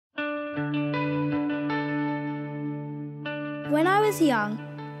When I was young,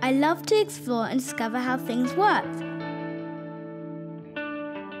 I loved to explore and discover how things worked.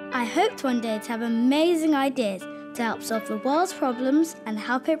 I hoped one day to have amazing ideas to help solve the world's problems and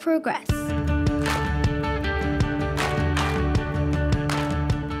help it progress.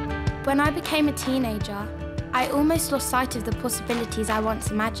 When I became a teenager, I almost lost sight of the possibilities I once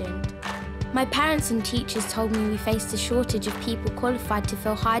imagined. My parents and teachers told me we faced a shortage of people qualified to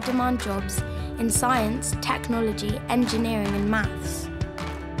fill high-demand jobs in science, technology, engineering and maths.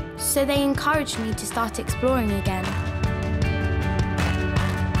 So they encouraged me to start exploring again.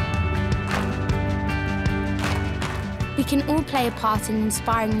 We can all play a part in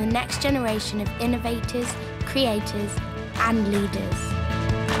inspiring the next generation of innovators, creators and leaders.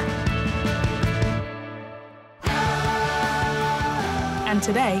 And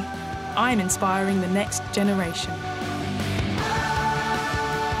today, I'm inspiring the next generation.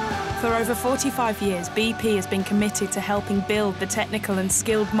 For over 45 years, BP has been committed to helping build the technical and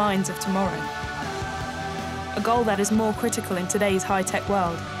skilled minds of tomorrow. A goal that is more critical in today's high-tech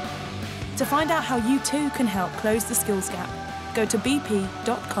world. To find out how you too can help close the skills gap, go to bp.com/STEM.